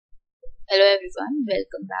Hello everyone,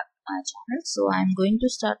 welcome back to my channel. So I am going to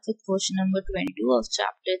start with question number 22 of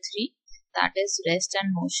chapter 3, that is rest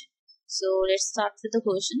and motion. So let's start with the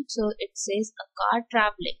question. So it says a car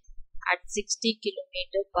traveling at 60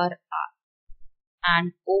 km per hour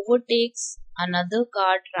and overtakes another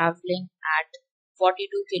car traveling at 42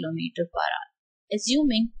 km per hour,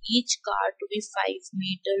 assuming each car to be 5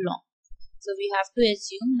 meter long. So we have to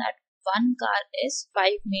assume that one car is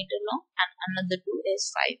 5 meter long and another two is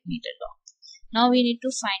 5 meter long. Now we need to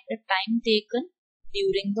find the time taken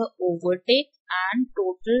during the overtake and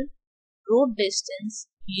total road distance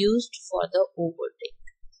used for the overtake.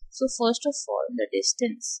 So first of all, the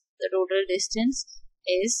total distance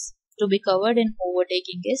is to be covered in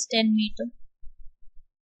overtaking is 10 meter.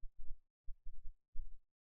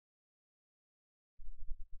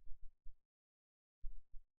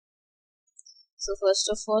 So first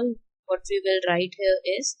of all, what we will write here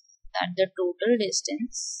is that the total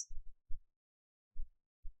distance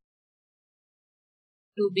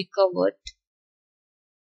to be covered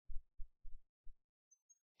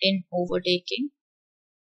in overtaking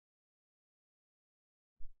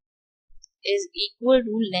is equal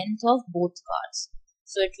to length of both cars.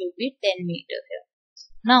 So it will be 10 meter here.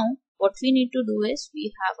 Now what we need to do is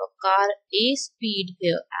we have a car A speed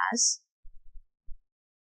here as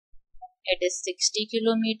it is 60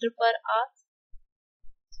 km per hour.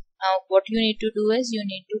 Now what you need to do is you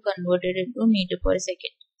need to convert it into meter per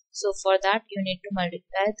second. So for that you need to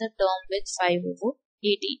multiply the term with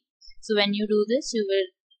 5/18. So when you do this, you will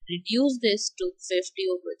reduce this to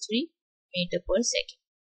 50/3 meter per second.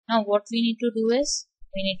 Now what we need to do is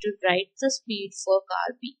we need to write the speed for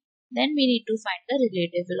car B. Then we need to find the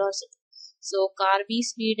relative velocity. So car B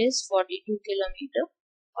speed is 42 km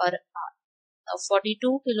per hour. Now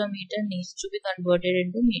 42 km needs to be converted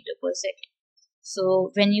into meter per second.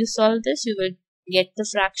 So when you solve this, you will get the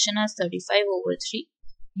fraction as 35/3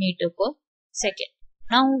 meter per second.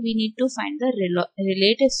 Now we need to find the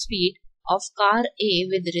relative speed of car A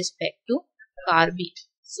with respect to car B.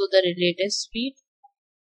 So the relative speed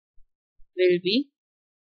will be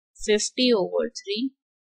 50/3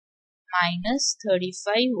 minus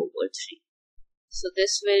 35/3. So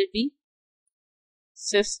this will be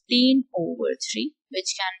 15/3,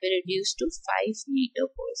 which can be reduced to 5 meter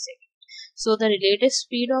per second. So the relative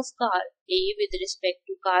speed of car A with respect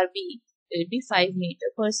to car B will be 5 meter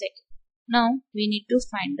per second. Now we need to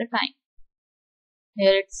find the time.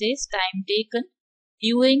 Here it says time taken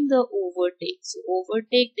during the overtake. So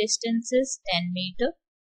overtake distance is 10 meter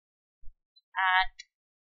and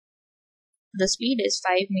the speed is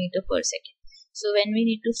 5 meter per second. So when we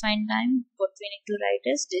need to find time, what we need to write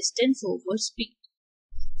is distance over speed.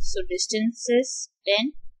 So distance is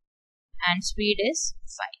 10 and speed is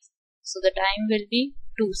 5. So the time will be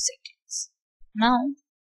 2 seconds. Now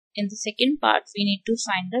in the second part, we need to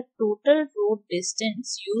find the total road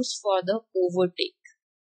distance used for the overtake.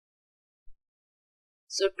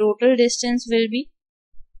 So total distance will be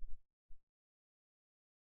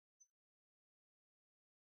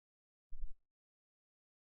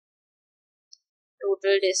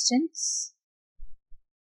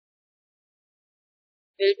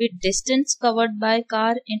distance covered by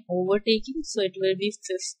car in overtaking. So it will be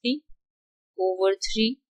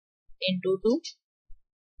 50/3 into 2.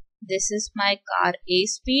 This is my car A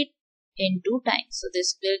speed into time. So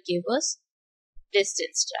this will give us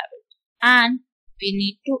distance traveled. And we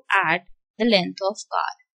need to add the length of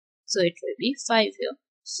car. So it will be 5 here.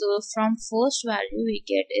 So from first value we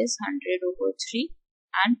get is 100/3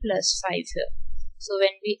 and plus 5 here. So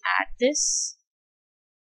when we add this,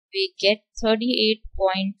 we get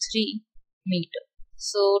 38.3 meter.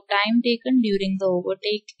 So time taken during the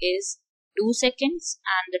overtake is 2 seconds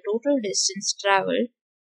and the total distance traveled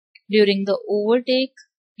during the overtake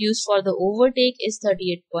used for the overtake is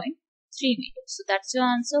 38.3 meters. So that's your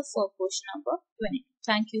answer for question number 20.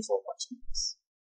 Thank you for watching this.